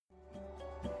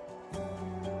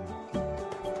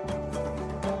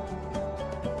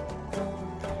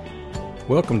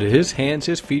Welcome to His Hands,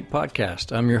 His Feet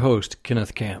podcast. I'm your host,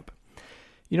 Kenneth Camp.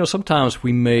 You know, sometimes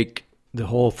we make the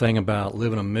whole thing about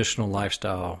living a missional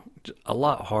lifestyle a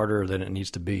lot harder than it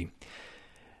needs to be.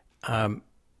 I'm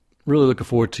really looking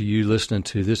forward to you listening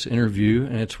to this interview,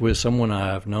 and it's with someone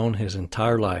I've known his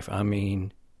entire life. I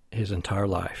mean, his entire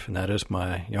life, and that is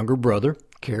my younger brother,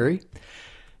 Kerry.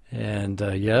 And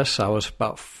yes, I was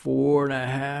about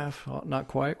 4.5, not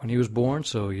quite, when he was born.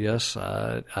 So yes,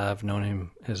 I've known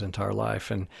him his entire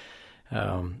life. And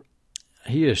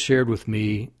he has shared with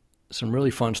me some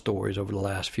really fun stories over the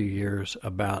last few years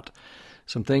about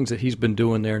some things that he's been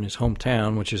doing there in his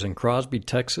hometown, which is in Crosby,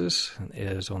 Texas,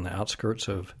 is on the outskirts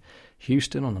of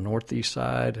Houston on the northeast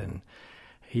side. And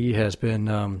he has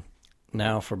been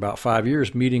now for about 5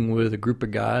 years meeting with a group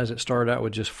of guys. It started out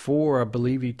with just 4, I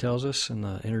believe he tells us in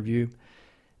the interview,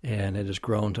 and it has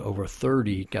grown to over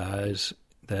 30 guys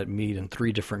that meet in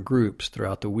 3 different groups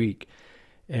throughout the week.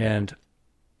 And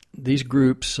these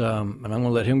groups, and I'm going to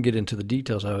let him get into the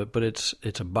details of it, but it's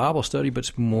a Bible study, but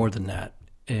it's more than that.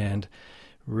 And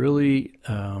really,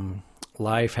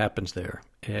 life happens there,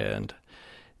 and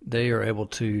they are able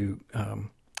to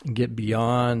get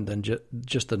beyond than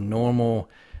just the normal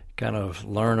kind of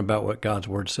learn about what God's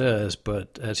Word says,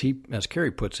 but as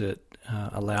Kerry puts it,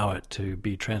 allow it to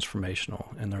be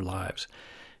transformational in their lives.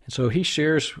 And so he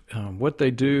shares what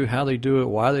they do, how they do it,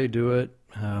 why they do it,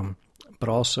 but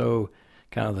also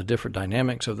kind of the different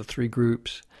dynamics of the 3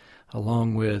 groups,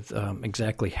 along with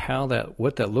exactly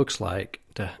what that looks like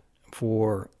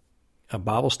for a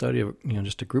Bible study of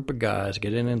just a group of guys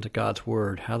getting into God's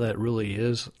Word, how that really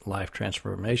is life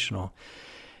transformational.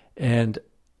 And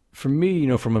for me,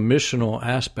 from a missional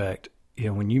aspect,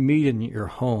 when you meet in your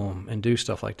home and do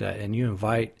stuff like that, and you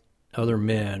invite other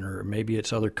men, or maybe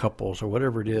it's other couples or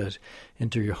whatever it is,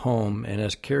 into your home, and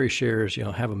as Kerry shares,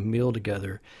 have a meal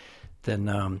together,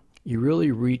 then you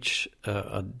really reach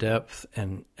a depth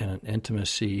and an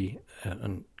intimacy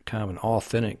and kind of an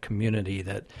authentic community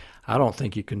that I don't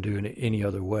think you can do in any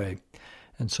other way.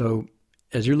 And so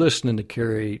as you're listening to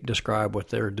Kerry describe what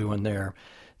they're doing there,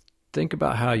 think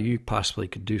about how you possibly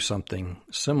could do something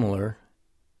similar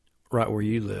right where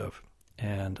you live,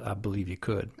 and I believe you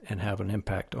could, and have an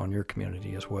impact on your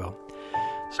community as well.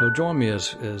 So join me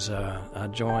as I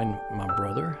join my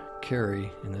brother, Kerry,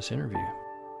 in this interview.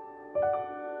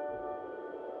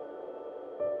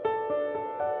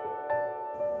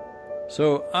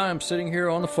 So I'm sitting here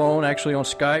on the phone, actually on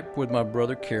Skype, with my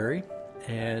brother, Kerry,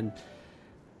 and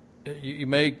you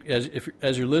may,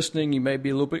 as you're listening, you may be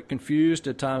a little bit confused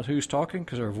at times who's talking,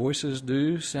 because our voices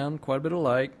do sound quite a bit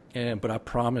alike. But I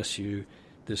promise you,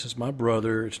 this is my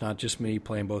brother. It's not just me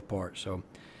playing both parts. So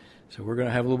we're going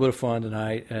to have a little bit of fun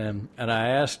tonight. And I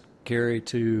asked Kerry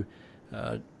to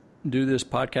do this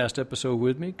podcast episode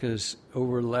with me, because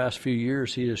over the last few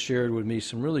years, he has shared with me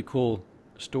some really cool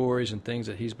stories and things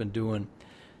that he's been doing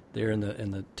there in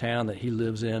the town that he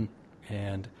lives in,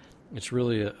 and it's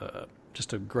really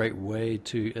just a great way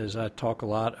to, as I talk a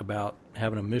lot about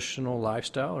having a missional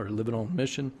lifestyle or living on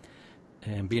mission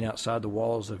and being outside the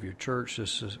walls of your church.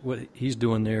 This is what he's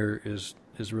doing there is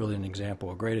really an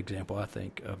example, a great example, I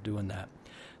think, of doing that.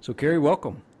 So, Kerry,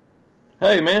 welcome.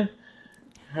 Hey, man.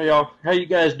 How you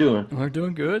guys doing? We're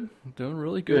doing good. Doing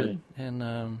really good.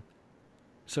 And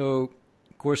so,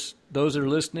 of course, those that are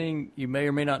listening, you may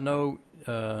or may not know,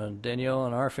 Danielle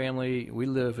and our family, we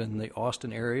live in the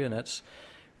Austin area, and that's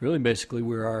really basically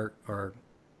where our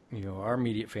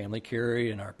immediate family, Kerry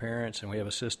and our parents, and we have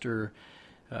a sister,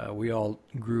 we all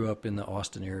grew up in the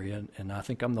Austin area, and I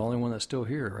think I'm the only one that's still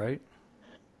here, right?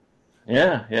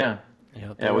 Yeah.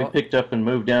 We picked up and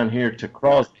moved down here to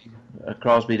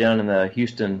Crosby down in the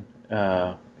Houston,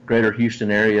 greater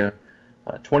Houston area,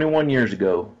 21 years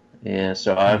ago. And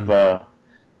so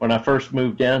when I first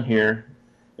moved down here,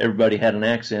 everybody had an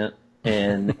accent,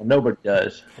 and nobody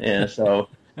does. And so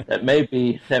that may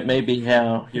be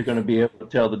how you're going to be able to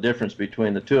tell the difference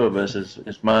between the two of us. Is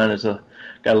mine got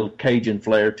a little Cajun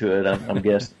flair to it, I'm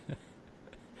guessing.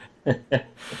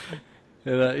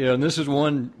 And this is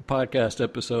one podcast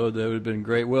episode that would have been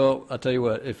great. Well, I'll tell you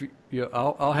what,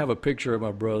 I'll have a picture of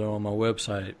my brother on my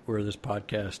website where this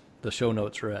podcast, the show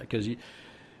notes are at, because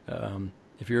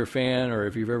if you're a fan or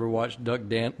if you've ever watched Duck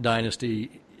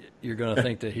Dynasty, you're going to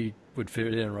think that he would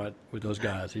fit in right with those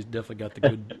guys. He's definitely got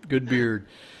the good beard.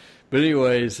 But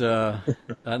anyways, I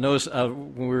noticed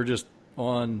when we were just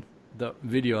on the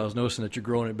video, I was noticing that you're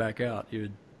growing it back out. You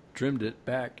had trimmed it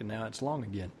back, and now it's long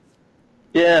again.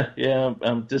 Yeah.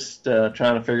 I'm just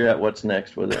trying to figure out what's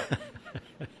next with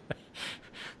it.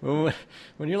 Well,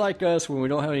 when you're like us, when we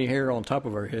don't have any hair on top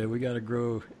of our head, we got to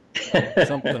grow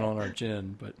something on our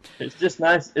chin. But it's just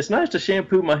nice. It's nice to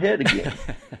shampoo my head again.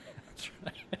 That's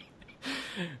right.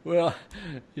 Well,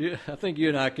 I think you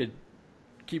and I could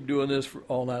keep doing this for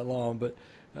all night long. But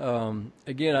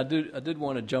again, I did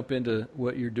want to jump into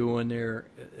what you're doing there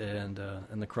and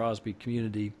the Crosby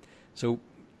community. So,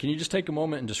 can you just take a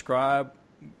moment and describe,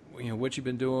 what you've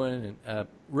been doing, and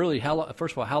really,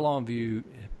 first of all, how long have you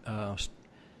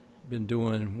been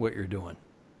doing what you're doing?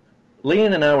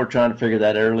 Leanne and I were trying to figure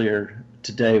that earlier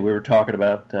today. We were talking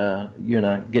about you and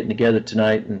I getting together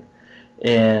tonight,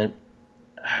 and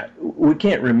we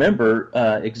can't remember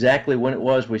exactly when it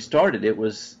was we started. It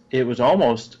was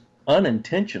almost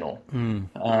unintentional,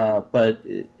 but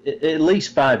at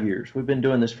least 5 years. We've been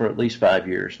doing this for at least 5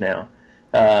 years now.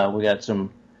 We got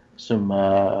some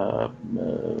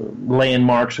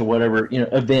landmarks or whatever,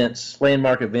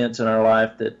 landmark events in our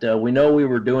life that we know we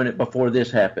were doing it before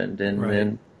this happened, and right.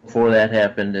 then before that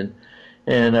happened, and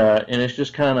it's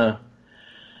just kind of,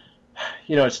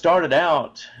 it started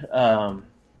out.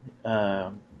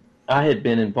 I had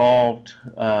been involved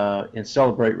in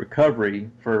Celebrate Recovery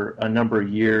for a number of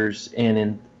years,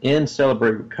 and in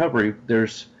Celebrate Recovery,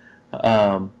 there's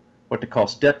what they call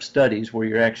step studies, where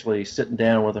you're actually sitting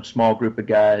down with a small group of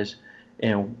guys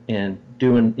and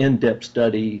doing in-depth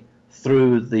study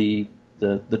through the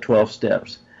 12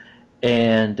 steps.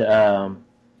 And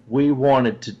we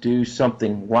wanted to do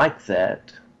something like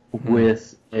that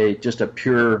with just a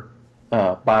pure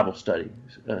Bible study,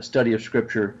 a study of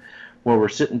Scripture, where we're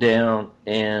sitting down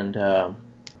and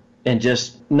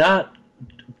just not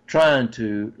trying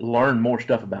to learn more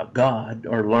stuff about God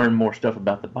or learn more stuff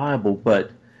about the Bible,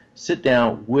 but sit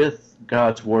down with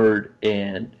God's Word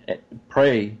and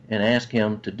pray and ask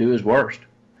Him to do His worst.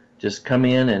 Just come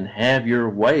in and have your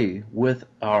way with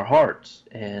our hearts,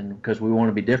 and because we want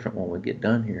to be different when we get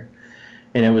done here.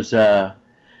 And it was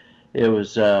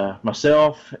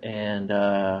myself and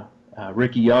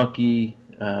Ricky Yonke,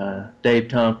 Dave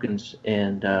Tompkins,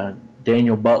 and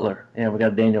Daniel Butler. Yeah, we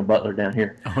got Daniel Butler down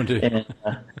here. Oh, dude. And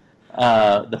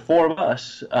the four of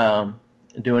us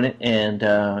doing it, and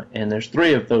there's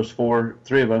three of us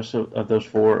of those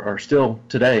four are still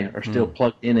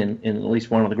plugged in at least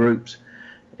one of the groups,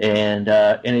 and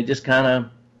it just kind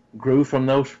of grew from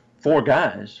those four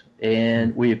guys,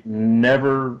 and we've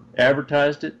never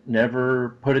advertised it,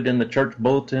 never put it in the church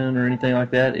bulletin or anything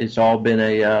like that. It's all been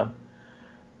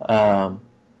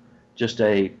just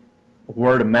a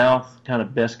word of mouth, kind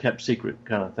of best kept secret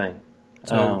kind of thing.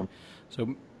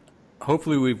 So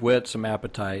hopefully we've whet some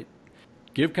appetite.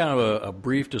 Give kind of a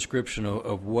brief description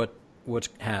of what's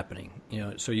happening.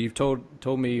 So you've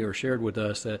told me or shared with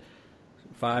us that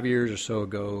 5 years or so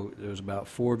ago there was about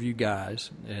four of you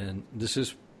guys, and this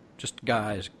is just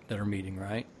guys that are meeting,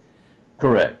 right?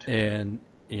 Correct. And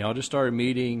y'all just started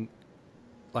meeting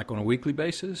like on a weekly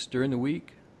basis during the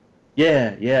week? Yeah,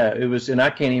 it was, and I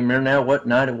can't even remember now what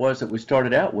night it was that we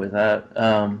started out with.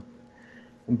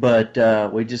 But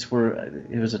we just were.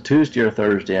 It was a Tuesday or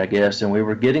Thursday, I guess, and we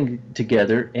were getting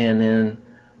together. And then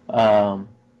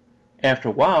after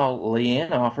a while,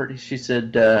 Leanne offered. She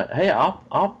said, "Hey,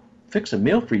 I'll fix a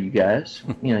meal for you guys.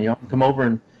 Y'all can come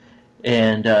over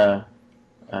and a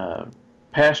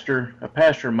pastor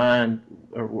of mine.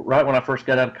 Right when I first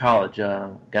got out of college,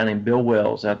 a guy named Bill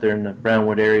Wells out there in the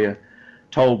Brownwood area."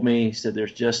 Told me, he said,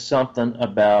 there's just something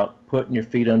about putting your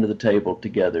feet under the table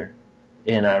together.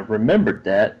 And I remembered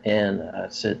that, and I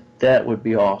said, that would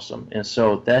be awesome. And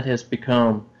so that has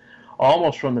become,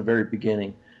 almost from the very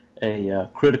beginning, a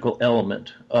critical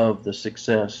element of the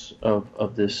success of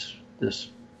this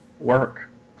work.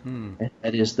 And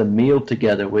that is the meal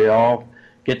together. We all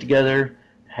get together,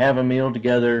 have a meal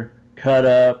together, cut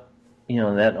up,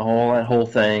 that whole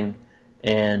thing.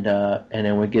 And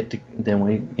then we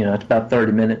it's about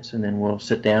 30 minutes, and then we'll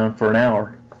sit down for an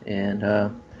hour and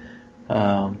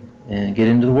get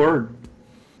into the Word.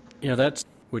 That's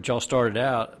what y'all started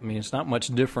out. I mean, it's not much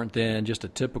different than just a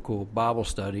typical Bible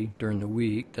study during the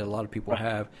week that a lot of people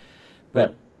have.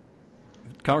 But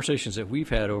conversations that we've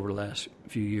had over the last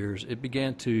few years, it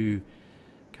began to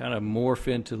kind of morph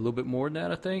into a little bit more than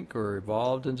that, I think, or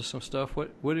evolved into some stuff.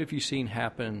 What have you seen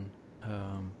happen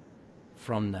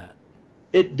from that?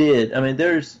 It did. I mean,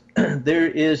 there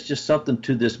is just something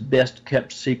to this best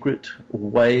kept secret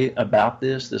way about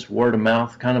this word of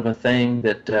mouth kind of a thing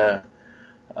that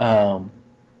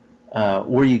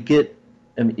where you get,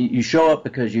 you show up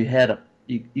because you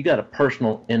got a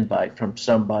personal invite from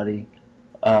somebody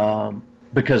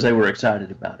because they were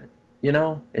excited about it.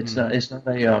 It's not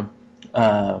a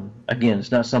again,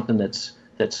 it's not something that's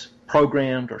that's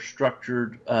programmed or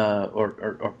structured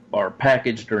or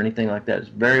packaged or anything like that. It's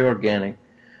very organic,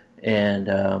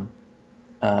 and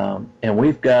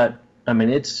we've got. I mean,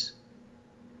 it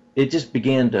just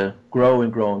began to grow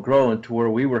and grow and grow into where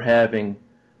we were having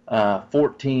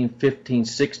 14, 15,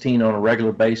 16 on a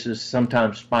regular basis,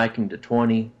 sometimes spiking to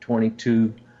 20,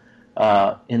 22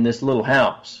 in this little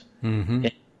house. Mm-hmm.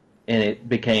 And it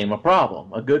became a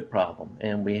problem, a good problem,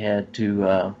 and we had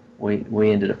to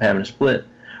we ended up having to split.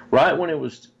 Right when it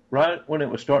was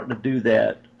starting to do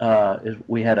that, is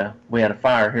we had a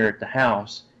fire here at the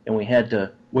house, and we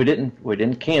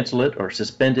didn't cancel it or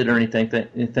suspend it or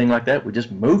anything like that. We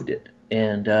just moved it,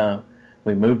 and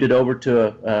we moved it over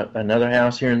to another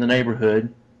house here in the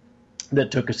neighborhood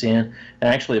that took us in,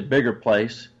 and actually a bigger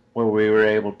place where we were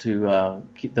able to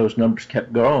keep those numbers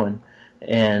kept growing,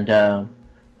 and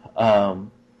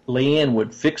Leanne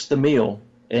would fix the meal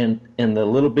in the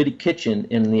little bitty kitchen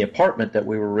in the apartment that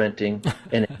we were renting,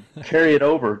 and carry it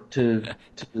over to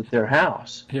their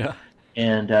house. Yeah.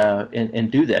 And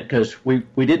do that, because we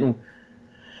didn't.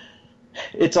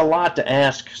 It's a lot to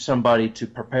ask somebody to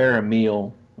prepare a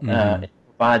meal, and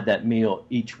provide that meal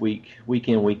each week, week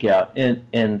in, week out,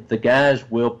 and the guys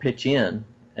will pitch in.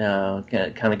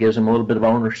 Kind of gives them a little bit of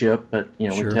ownership, but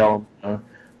Sure. we tell them,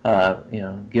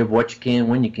 give what you can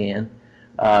when you can,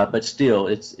 but still,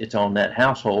 it's on that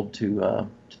household to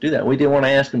do that. We didn't want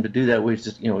to ask them to do that. We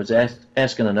just was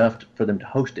asking enough for them to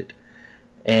host it.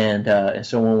 And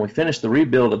so when we finished the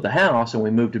rebuild of the house and we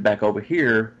moved it back over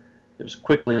here, it was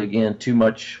quickly again too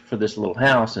much for this little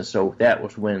house, and so that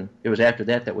was when it was after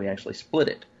that we actually split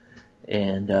it,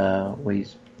 and we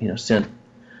sent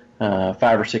 5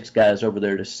 or 6 guys over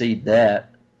there to seed that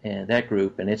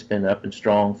group, and it's been up and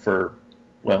strong for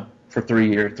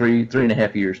 3 and a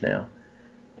half years now,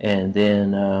 and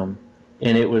then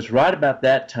and it was right about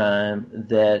that time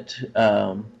that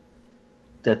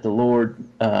that the Lord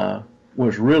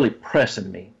was really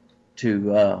pressing me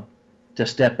to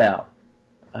step out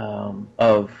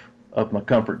of my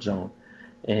comfort zone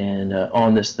and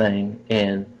on this thing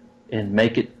and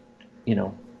make it.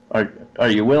 Are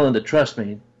you willing to trust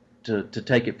me to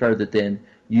take it further than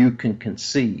you can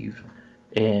conceive?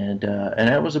 And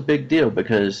that was a big deal,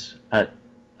 because I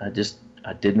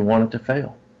didn't want it to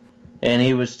fail. And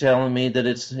he was telling me that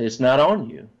it's not on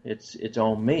you, it's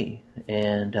on me.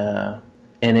 And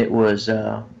it was.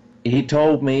 He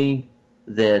told me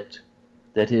that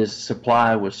his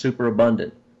supply was super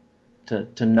abundant,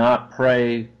 to not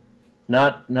pray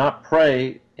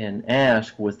and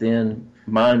ask within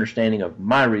my understanding of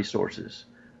my resources,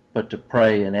 but to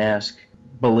pray and ask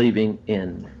believing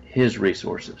in his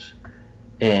resources.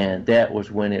 And that was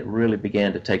when it really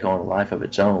began to take on a life of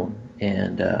its own,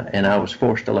 and I was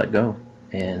forced to let go.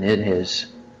 And it has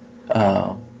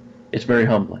it's very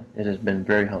humbling. It has been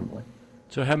very humbling.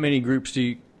 So how many groups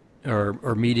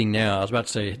are meeting now? I was about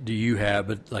to say, do you have,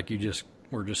 but like you just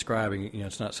were describing,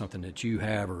 it's not something that you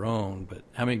have or own, but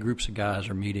how many groups of guys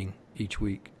are meeting each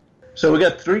week? So we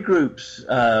got 3 groups,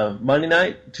 Monday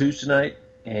night, Tuesday night,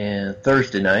 and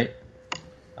Thursday night.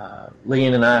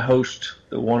 Leanne and I host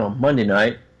the one on Monday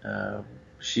night.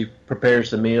 She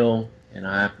prepares the meal, and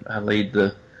I lead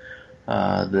the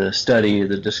study,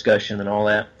 the discussion, and all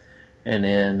that. And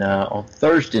then on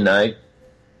Thursday night,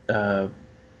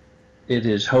 it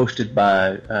is hosted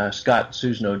by Scott and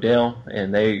Susan Odell,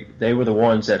 and they were the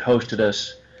ones that hosted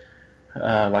us.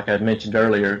 Like I mentioned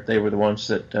earlier, they were the ones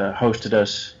that hosted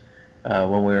us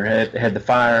when we had the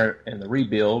fire and the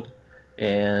rebuild,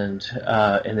 and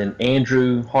then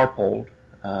Andrew Harpold,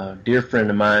 dear friend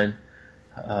of mine,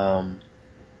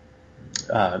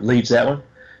 leads that one,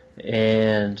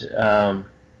 and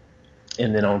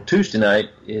then on Tuesday night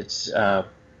it's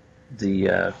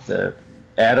the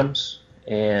Adams.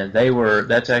 And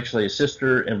that's actually a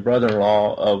sister and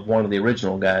brother-in-law of one of the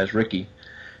original guys, Ricky.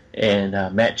 And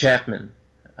Matt Chapman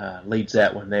leads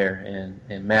that one there.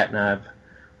 And Matt and I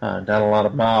have done a lot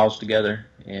of miles together,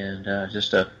 and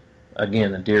just a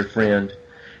dear friend.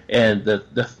 And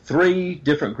the 3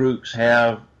 different groups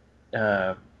have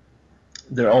their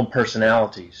own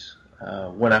personalities.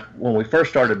 When we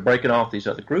first started breaking off these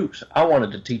other groups, I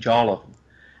wanted to teach all of them.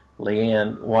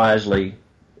 Leanne wisely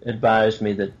advised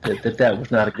me that was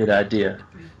not a good idea,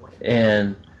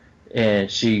 and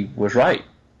she was right,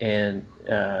 and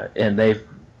they've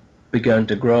begun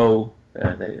to grow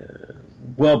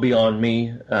well beyond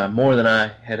me, more than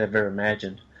I had ever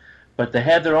imagined. But they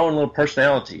have their own little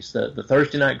personalities. The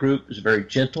Thursday night group is very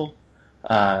gentle,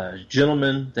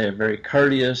 gentlemen. They're very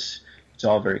courteous. It's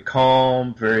all very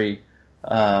calm, very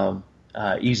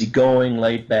easygoing,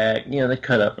 laid back. They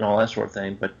cut up and all that sort of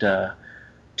thing. But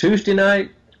Tuesday night,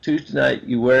 Tuesday night,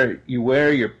 you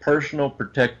wear your personal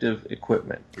protective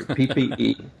equipment, your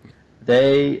PPE.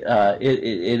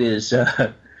 It is.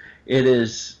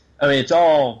 I mean, it's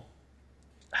all.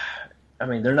 I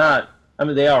mean, they're not. I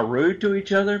mean, they are rude to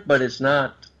each other, but it's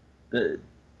not.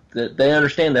 They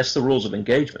understand that's the rules of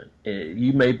engagement.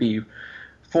 You may be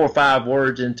 4 or 5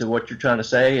 words into what you're trying to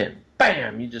say, and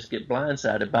bam, you just get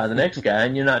blindsided by the next guy,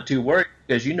 and you're not too worried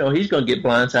because you know he's going to get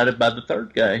blindsided by the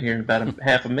third guy here in about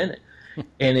half a minute.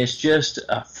 And it's just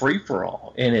a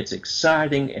free-for-all, and it's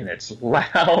exciting, and it's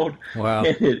loud. Wow.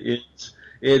 And it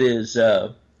is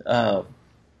iron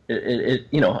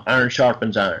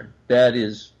sharpens iron. That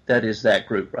is that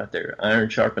group right there. Iron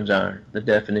sharpens iron, the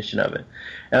definition of it.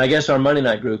 And I guess our Monday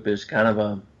night group is kind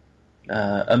of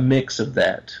a mix of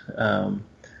that.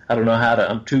 I don't know how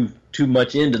to. I'm too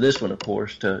much into this one, of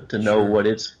course, to know what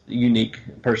its unique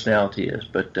personality is.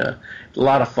 But a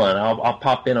lot of fun. I'll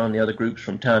pop in on the other groups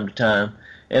from time to time,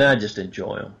 and I just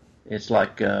enjoy them. It's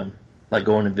like going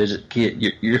to visit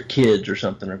your kids or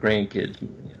something, or grandkids.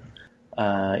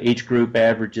 Each group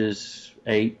averages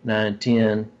 8, 9,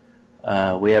 10.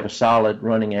 We have a solid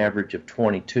running average of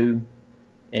 22,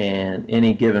 and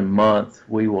any given month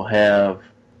we will have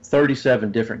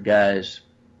 37 different guys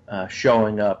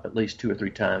showing up at least 2 or 3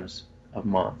 times a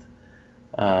month.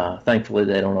 Thankfully,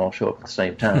 they don't all show up at the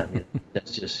same time.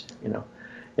 That's just,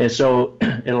 and so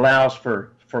it allows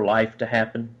for life to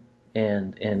happen,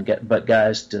 but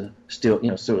guys to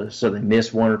still, so they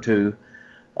miss 1 or 2,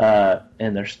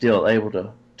 and they're still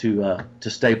able to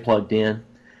stay plugged in.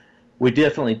 We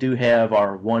definitely do have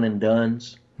our one and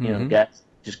dones. Guys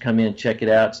just come in, check it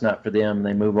out. It's not for them, and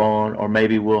they move on. Or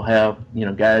maybe we'll have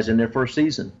guys in there for a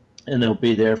season, and they'll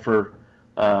be there for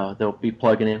they'll be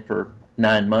plugging in for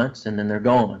 9 months, and then they're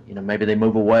gone. Maybe they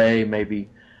move away, maybe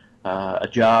a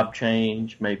job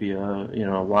change, maybe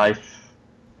a life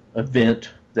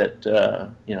event that the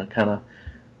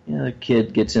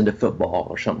kid gets into football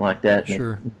or something like that.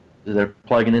 Sure. They're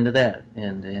plugging into that,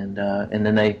 and then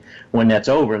when that's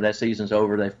over, that season's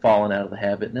over, they've fallen out of the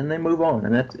habit, and then they move on,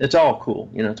 and it's all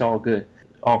cool. It's all good.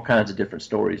 All kinds of different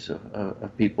stories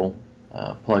of people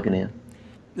plugging in.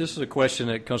 This is a question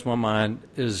that comes to my mind: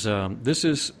 is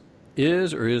this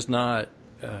or is not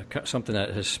something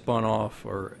that has spun off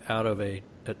or out of a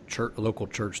local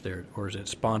church there, or is it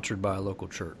sponsored by a local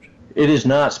church? It is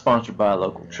not sponsored by a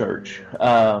local church.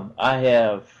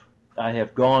 I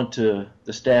have gone to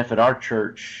the staff at our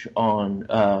church on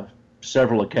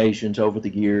several occasions over the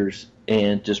years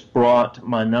and just brought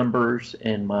my numbers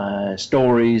and my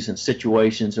stories and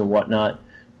situations and whatnot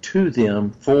to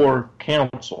them for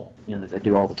counsel. That they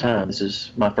do all the time. This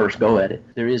is my first go at it.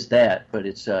 There is that, but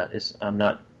it's I'm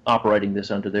not operating this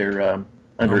under their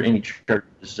under any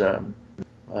church's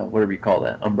whatever you call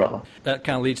that umbrella. That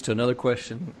kind of leads to another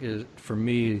question. Is for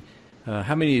me.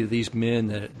 How many of these men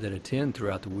that attend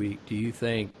throughout the week do you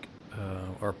think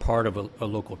are part of a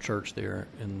local church there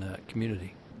in that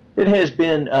community? It has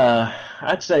been,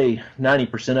 I'd say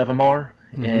 90% of them are,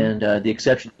 and the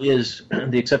exception is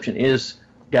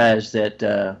guys that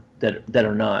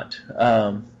are not.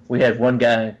 We had one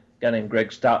guy named Greg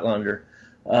Stotlander,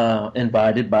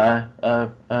 invited by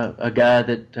a guy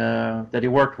that he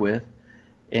worked with,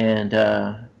 and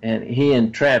he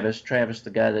and Travis,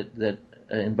 the guy that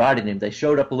invited him. They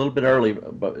showed up a little bit early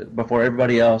before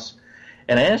everybody else,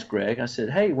 and I asked Greg. I said,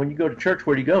 "Hey, when you go to church,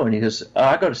 where do you go?" And he goes,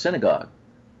 "I go to synagogue."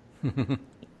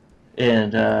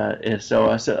 and so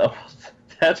I said, "Oh,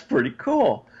 that's pretty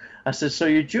cool." I said, "So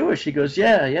you're Jewish?" He goes,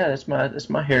 "Yeah, that's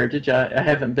my heritage. I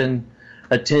haven't been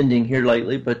attending here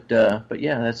lately, but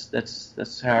yeah,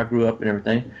 that's how I grew up and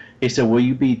everything." He said, Will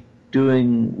you be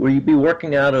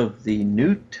working out of the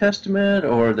New Testament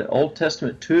or the Old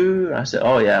Testament too? And I said,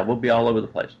 "Oh yeah, we'll be all over the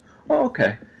place." "Oh,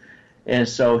 okay." And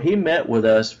so he met with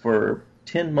us for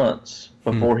 10 months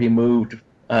before he moved.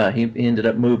 He ended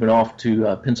up moving off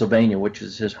to Pennsylvania, which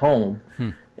is his home.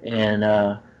 And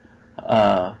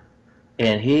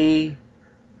he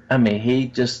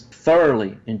just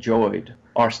thoroughly enjoyed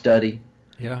our study.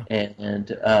 Yeah.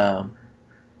 And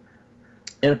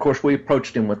of course we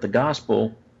approached him with the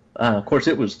gospel. Of course,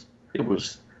 it was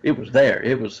there.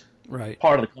 It was right.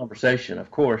 Part of the conversation, of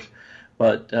course.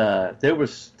 But there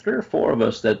was 3 or 4 of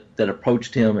us that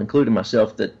approached him, including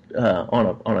myself, that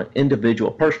on an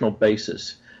individual, personal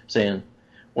basis, saying,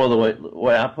 "Well, the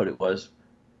way I put it was,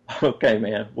 okay,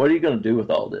 man, what are you going to do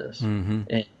with all this?"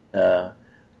 And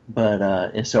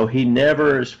so he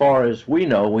never, as far as we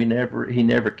know, he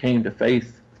never came to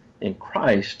faith in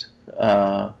Christ,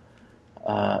 and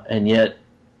yet.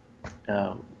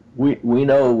 We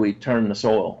know we turned the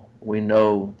soil. We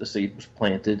know the seed was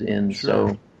planted, and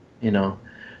sure. So,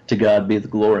 to God be the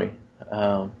glory.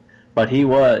 But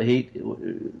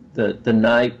the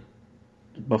night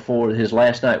before his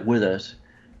last night with us,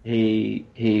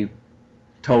 he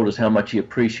told us how much he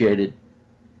appreciated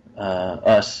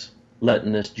us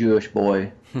letting this Jewish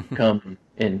boy come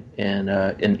and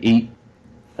eat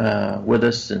with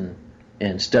us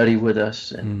and study with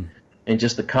us and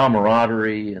just the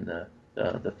camaraderie and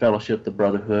the fellowship, the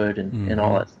brotherhood, and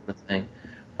all that sort of thing.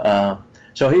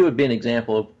 So he would be an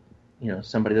example of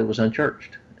somebody that was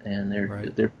unchurched, and there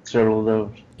are several of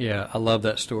those. Yeah, I love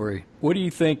that story. What do you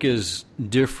think is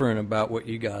different about what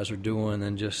you guys are doing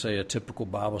than just, say, a typical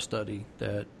Bible study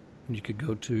that you could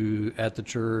go to at the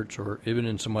church or even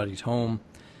in somebody's home?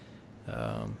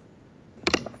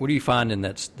 What are you finding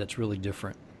that's really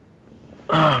different?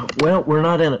 Well, we're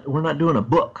not doing a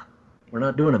book. We're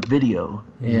not doing a video,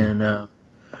 and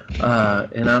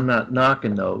I'm not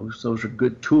knocking those. Those are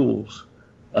good tools.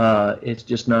 It's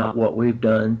just not what we've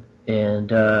done,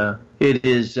 and it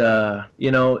is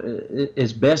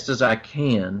as best as I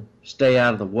can stay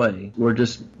out of the way. We're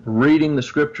just reading the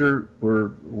Scripture.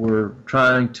 We're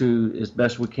trying to, as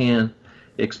best we can,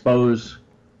 expose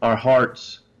our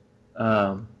hearts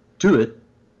to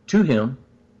Him,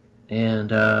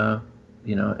 and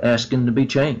ask Him to be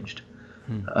changed.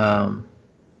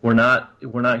 We're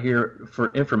not here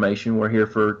for information. We're here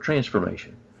for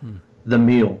transformation. The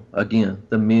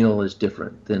meal is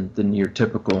different than your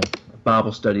typical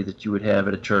Bible study that you would have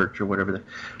at a church or whatever.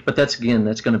 But that's going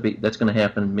to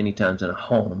happen many times in a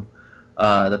home.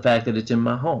 The fact that it's in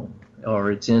my home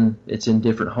or it's in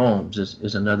different homes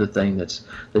is another thing that's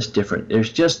different.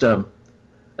 There's just a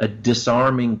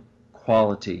disarming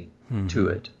quality to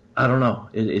it. I don't know.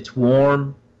 It's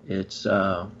warm. It's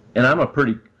and I'm a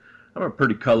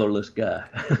pretty colorless guy.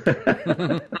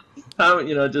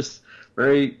 I'm just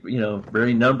very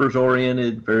numbers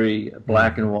oriented, very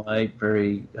black and white,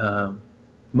 very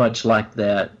much like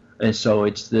that. And so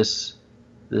it's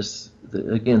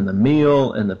again the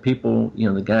meal and the people,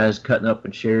 the guys cutting up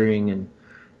and sharing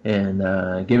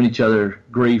and giving each other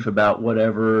grief about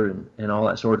whatever and all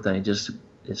that sort of thing. Just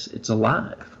it's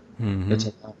alive. Mm-hmm. It's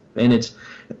alive, and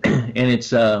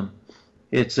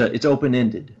it's open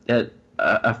ended. That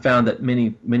I found that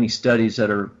many studies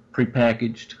that are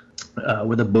prepackaged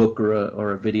with a book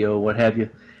or a video, what have you,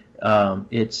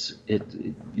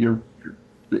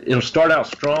 it'll start out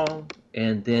strong,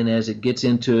 and then as it gets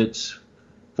into its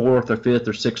fourth or fifth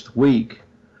or sixth week,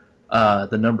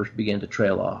 the numbers begin to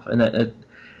trail off, and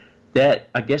that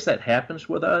I guess that happens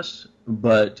with us,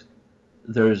 but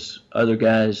there's other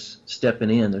guys stepping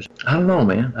in. I don't know,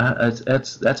 man.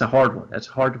 That's a hard one. That's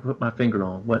hard to put my finger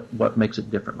on. What makes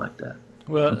it different like that?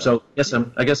 Well, and so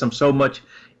I guess I'm so much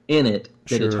in it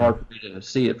that it's hard for me to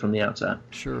see it from the outside.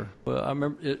 Sure. Well, I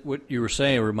remember what you were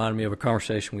saying reminded me of a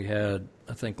conversation we had,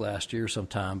 I think last year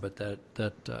sometime. But that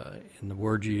in the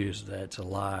word you used, that it's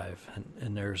alive,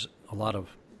 and there's a lot of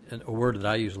a word that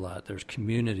I use a lot. There's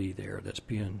community there that's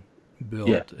being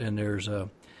built, and there's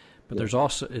but there's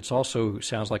also it's also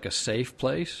sounds like a safe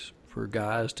place for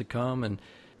guys to come. And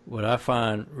what I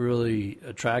find really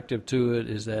attractive to it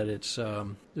is that it's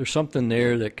there's something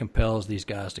there that compels these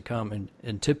guys to come,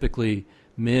 and typically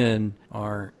men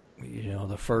aren't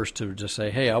the first to just say,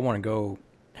 hey, I want to go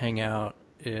hang out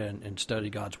and study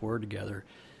God's Word together,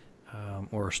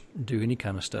 or do any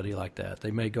kind of study like that.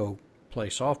 They may go play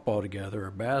softball together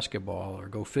or basketball or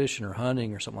go fishing or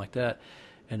hunting or something like that,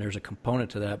 and there's a component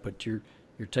to that, but you're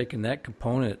taking that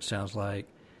component, it sounds like,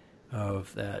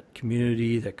 of that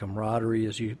community, that camaraderie,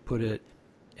 as you put it,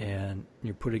 and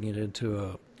you're putting it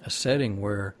into a setting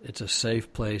where it's a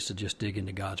safe place to just dig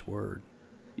into God's Word.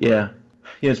 Yeah,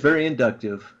 it's very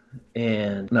inductive,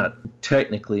 and not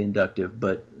technically inductive,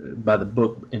 but by the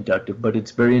book inductive, but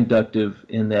it's very inductive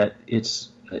in that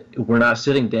we're not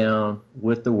sitting down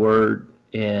with the Word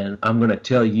and I'm going to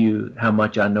tell you how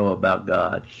much I know about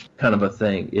God, kind of a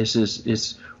thing.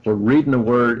 We're reading the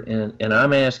Word, and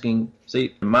I'm asking,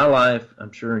 see, in my life,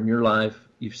 I'm sure in your life,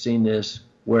 you've seen this,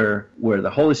 where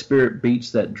the Holy Spirit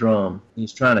beats that drum.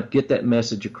 He's trying to get that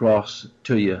message across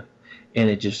to you, and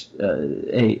it just,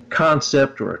 a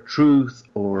concept or a truth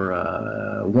or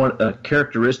a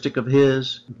characteristic of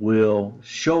His will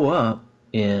show up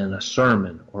in a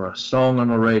sermon or a song on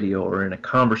the radio or in a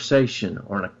conversation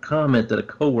or in a comment that a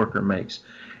coworker makes,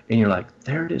 and you're like,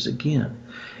 there it is again.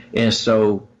 And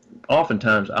so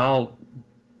oftentimes I'll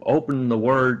open the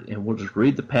Word and we'll just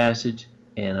read the passage,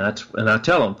 and I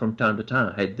tell them from time to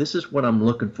time, hey, this is what I'm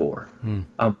looking for.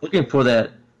 I'm looking for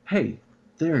that, hey,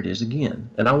 there it is again,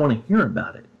 and I want to hear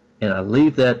about it. And I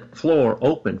leave that floor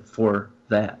open for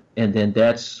that. And then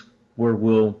that's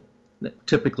where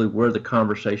typically where the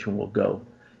conversation will go.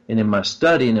 And in my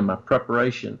study and in my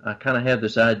preparation, I kind of have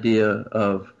this idea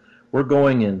of we're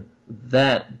going in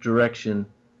that direction,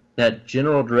 that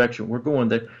general direction. We're going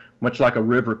there, much like a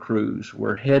river cruise.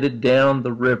 We're headed down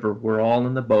the river. We're all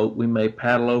in the boat. We may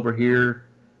paddle over here.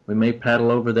 We may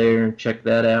paddle over there and check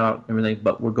that out, everything,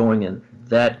 but we're going in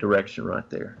that direction right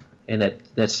there. And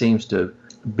that seems to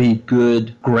be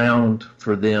good ground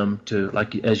for them to,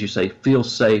 like as you say, feel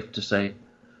safe to say,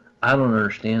 I don't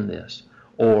understand this,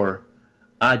 or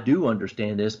I do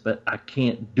understand this, but I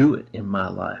can't do it in my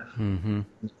life. Mm-hmm.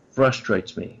 It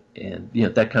frustrates me, and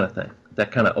that kind of thing,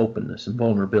 that kind of openness and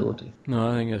vulnerability. No,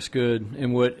 I think that's good.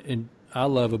 And what I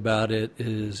love about it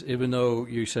is, even though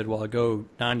you said a while ago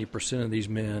 90% of these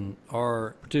men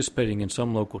are participating in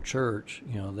some local church,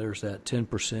 there's that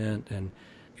 10%, and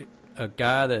a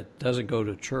guy that doesn't go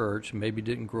to church, maybe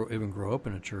didn't grow up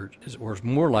in a church, is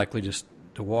more likely just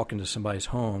to walk into somebody's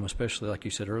home, especially like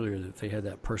you said earlier, that if they had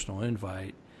that personal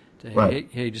invite to, right.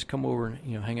 hey, just come over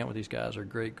and hang out with these guys. They're a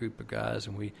great group of guys,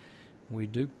 and we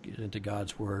do get into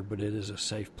God's Word, but it is a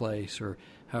safe place, or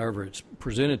however it's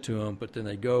presented to them. But then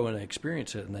they go and they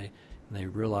experience it, and they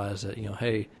realize that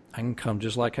hey, I can come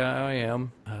just like how I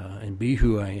am and be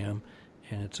who I am,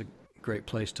 and it's a great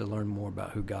place to learn more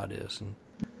about who God is. And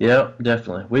yeah,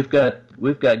 definitely. We've got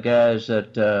guys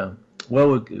that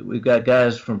we've got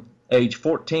guys from age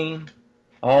 14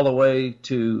 all the way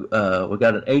to we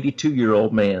got an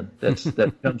 82-year-old man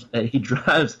that comes, and he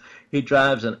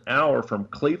drives an hour from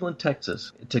Cleveland,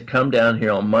 Texas, to come down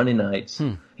here on Monday nights.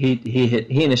 He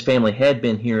and his family had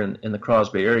been here in the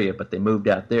Crosby area, but they moved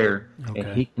out there, okay.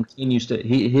 And he continues to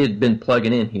he had been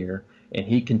plugging in here, and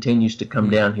he continues to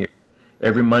come down here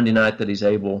every Monday night that he's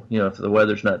able, if the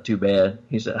weather's not too bad.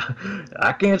 He said,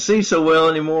 I can't see so well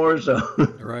anymore, so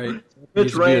right. If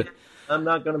it's raining, I'm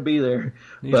not going to be there.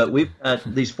 But we've got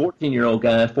these 14-year-old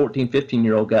guys,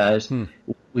 15-year-old guys.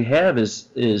 We have is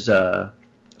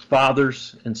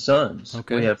fathers and sons.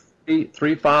 Okay. We have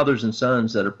three fathers and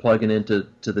sons that are plugging into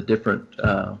the different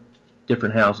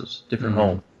houses, different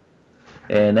homes.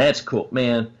 And that's cool.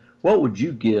 Man, what would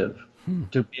you give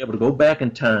to be able to go back in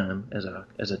time as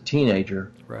a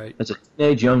teenager, right, as a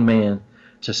teenage young man,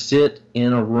 to sit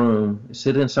in a room,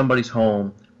 sit in somebody's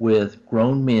home with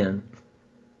grown men,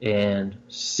 and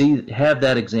have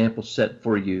that example set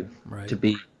for you, right, to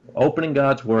be opening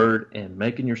God's Word and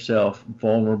making yourself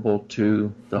vulnerable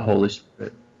to the Holy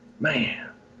Spirit. Man.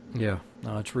 Yeah,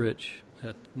 no, it's rich.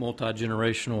 That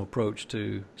multi-generational approach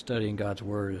to studying God's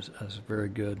Word is very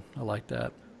good. I like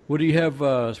that. What do you have,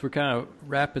 as we're kind of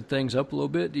wrapping things up a little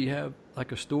bit, do you have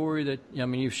like a story that,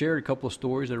 you've shared a couple of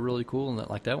stories that are really cool, and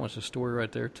that one's a story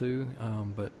right there too,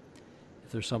 but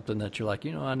if there's something that you're like,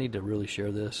 I need to really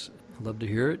share this, I'd love to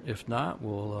hear it. If not,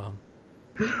 we'll...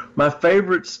 My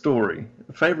favorite story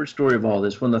of all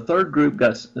this, when the third group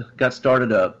got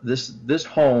started up, this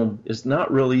home is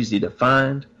not real easy to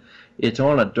find. It's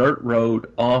on a dirt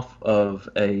road off of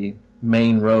a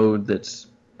main road it's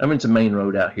a main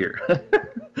road out here.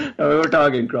 We're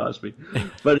talking Crosby.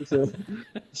 But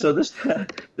so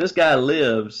this guy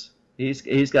lives,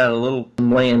 he's got a little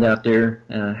land out there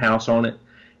and a house on it.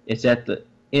 It's at the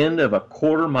end of a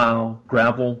quarter-mile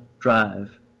gravel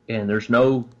drive, and there's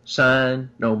no sign,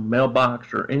 no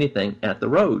mailbox or anything at the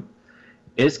road.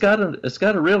 It's got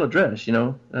a real address,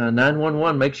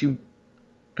 911 makes you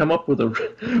come up with a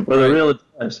real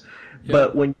address. Yeah.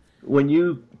 But when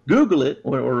you Google it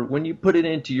or when you put it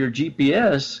into your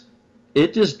GPS,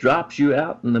 it just drops you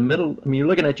out in the middle. You're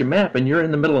looking at your map and you're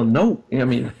in the middle of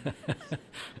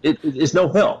it's no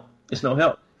help. It's no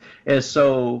help. And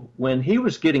so when he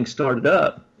was getting started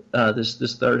up,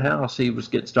 this third house, he was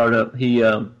getting started up. He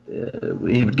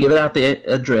would give out the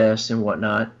address and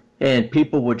whatnot, and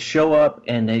people would show up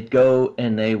and they'd go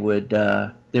and they would.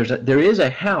 There is a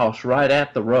house right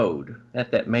at the road,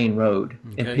 at that main road,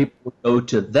 okay. And people would go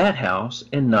to that house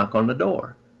and knock on the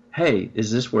door. Hey,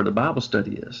 is this where the Bible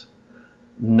study is?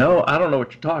 No, I don't know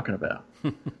what you're talking about.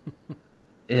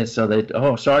 And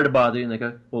so sorry to bother you. And they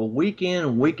go, well, week in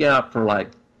and week out for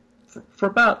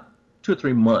about 2 or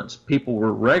 3 months, people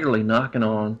were regularly knocking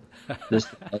on this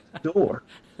door.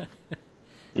 You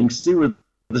can see where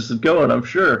this is going, I'm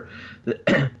sure.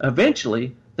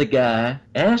 Eventually, the guy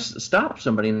stopped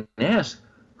somebody and asked,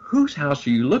 whose house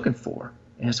are you looking for?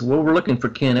 And I said, well, we're looking for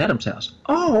Ken Adams' house.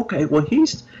 Oh, okay. Well,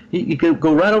 you could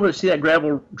go right over to see that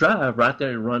gravel drive right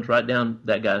there. It runs right down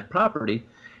that guy's property.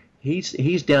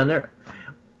 He's down there.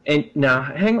 And now,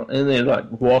 hang on. And they're like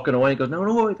walking away and goes, no,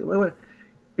 wait.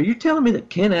 Are you telling me that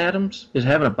Ken Adams is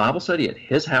having a Bible study at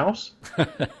his house?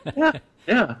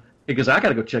 Yeah. he goes, I got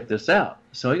to go check this out.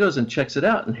 So he goes and checks it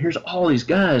out, and here's all these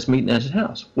guys meeting at his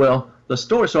house. Well, the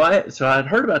story. So I'd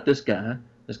heard about this guy.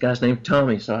 This guy's named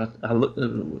Tommy. So I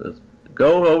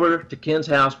go over to Ken's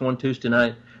house one Tuesday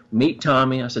night, meet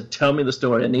Tommy. I said, tell me the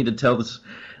story. I need to tell this.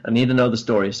 I need to know the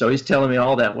story. So he's telling me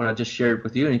all that, what I just shared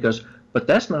with you. And he goes, but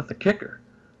that's not the kicker.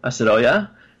 I said, oh, yeah?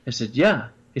 I said, yeah.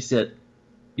 He said,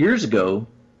 years ago,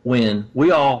 when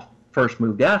we all first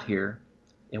moved out here,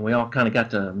 and we all kind of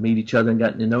got to meet each other and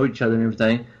got to know each other and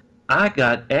everything, I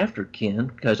got after Ken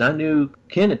because I knew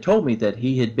Ken had told me that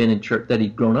he had been in church, that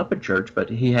he'd grown up in church, but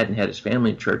he hadn't had his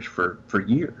family in church for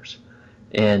years.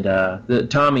 And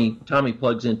Tommy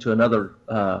plugs into another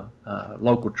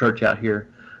local church out here,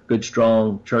 good,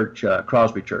 strong church,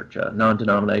 Crosby Church,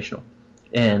 non-denominational.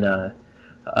 And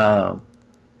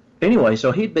anyway,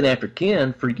 so he'd been after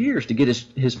Ken for years to get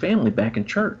his family back in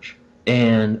church.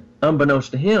 And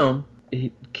unbeknownst to him,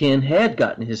 Ken had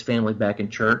gotten his family back in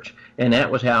church, and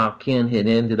that was how Ken had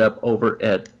ended up over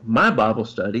at my Bible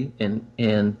study,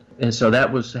 and so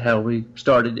that was how we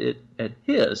started it at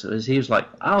his. He was like,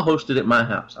 I'll host it at my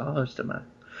house. I'll host it at mine.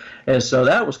 And so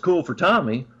that was cool for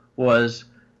Tommy, was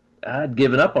I'd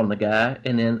given up on the guy,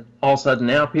 and then all of a sudden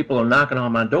now people are knocking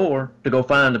on my door to go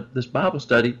find this Bible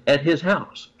study at his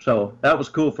house. So that was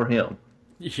cool for him.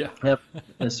 Yeah.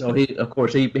 And so he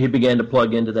began to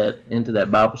plug into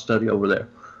that Bible study over there.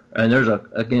 And there's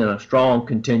a strong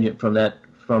contingent from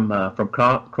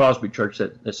Crosby Church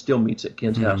that still meets at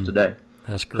Ken's house today.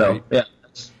 That's great. So, yeah.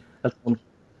 That's one.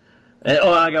 And,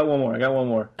 I got one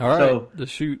more. All right. So let's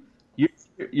shoot.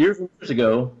 Years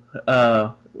ago,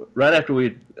 right after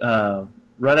we'd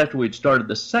started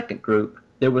the second group,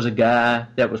 there was a guy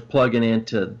that was plugging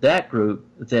into that group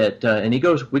that, and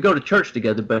we go to church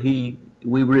together, but we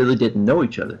really didn't know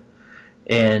each other.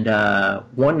 And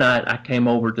one night I came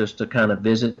over just to kind of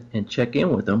visit and check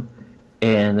in with him.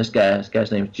 And this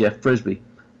guy's name is Jeff Frisbee.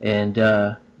 And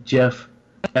Jeff,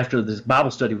 after this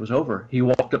Bible study was over, he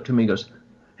walked up to me and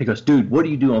he goes, dude, what do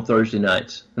you do on Thursday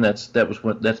nights? And that's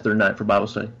their night for Bible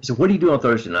study. He said, what do you do on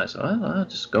Thursday nights? I'll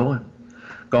just go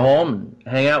home and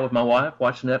hang out with my wife,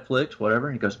 watch Netflix, whatever.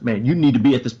 And he goes, man, you need to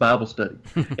be at this Bible study.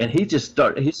 And he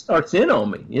starts in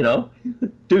on me,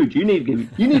 dude, you need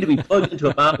to be plugged into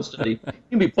a Bible study. You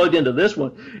can be plugged into this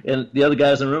one. And the other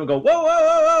guys in the room go, whoa,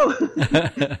 whoa, whoa,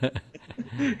 whoa.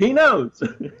 He knows.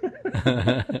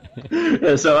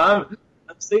 And so I'm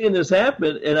seeing this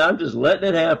happen, and I'm just letting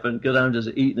it happen because I'm just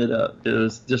eating it up. It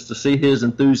was just to see his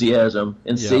enthusiasm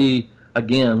and see,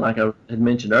 again, like I had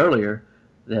mentioned earlier,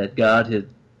 that God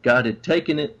had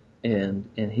taken it and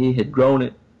he had grown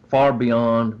it far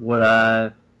beyond what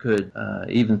I could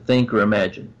even think or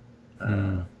imagine.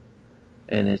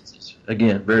 And it's just,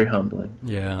 again, very humbling.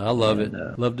 Yeah, I love it.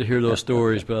 Love to hear those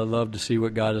stories, but I love to see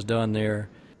what God has done there.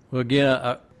 Well, again,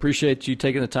 I appreciate you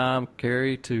taking the time,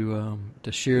 Kerry, to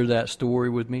share that story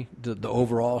with me, the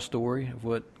overall story of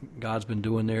what God's been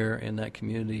doing there in that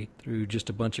community through just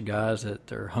a bunch of guys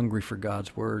that are hungry for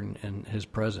God's word and his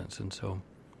presence. And so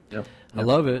I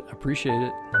love it. I appreciate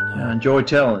it. And, I enjoy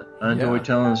telling it. I enjoy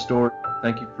telling the story.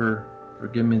 Thank you for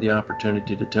giving me the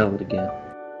opportunity to tell it again.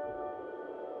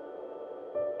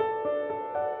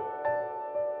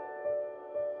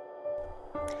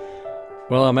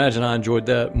 Well, I imagine I enjoyed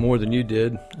that more than you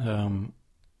did.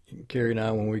 Kerry and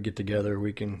I, when we get together,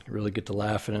 we can really get to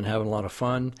laughing and having a lot of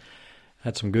fun.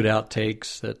 Had some good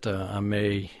outtakes that I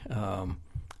may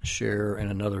share in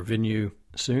another venue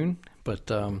soon.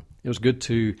 But it was good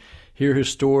to hear his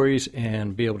stories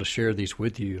and be able to share these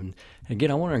with you. And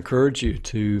again, I want to encourage you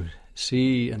to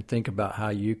see and think about how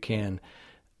you can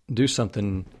do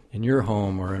something in your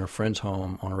home or in a friend's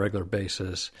home on a regular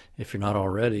basis, if you're not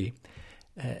already,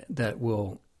 that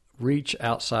will reach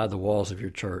outside the walls of your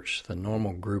church, the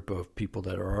normal group of people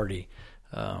that are already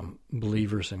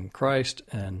believers in Christ,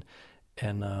 and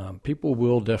people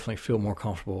will definitely feel more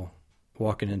comfortable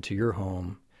walking into your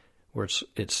home, where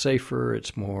it's safer,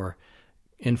 it's more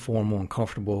informal and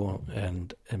comfortable,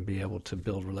 and be able to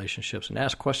build relationships and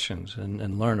ask questions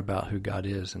and learn about who God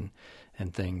is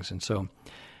and things. And so,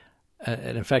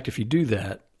 and in fact, if you do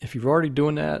that, if you're already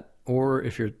doing that, or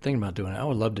if you're thinking about doing it, I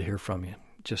would love to hear from you.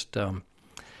 Just, in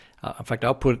fact,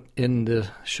 I'll put in the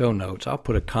show notes, I'll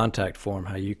put a contact form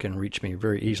how you can reach me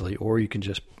very easily, or you can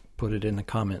just put it in the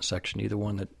comment section, either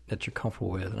one that you're comfortable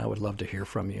with. And I would love to hear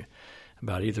from you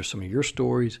about either some of your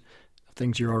stories,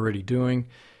 things you're already doing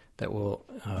that will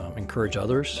encourage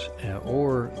others,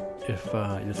 or if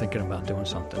you're thinking about doing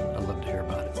something, I'd love to hear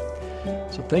about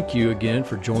it. So thank you again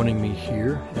for joining me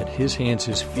here at His Hands,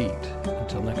 His Feet.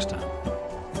 Until next time.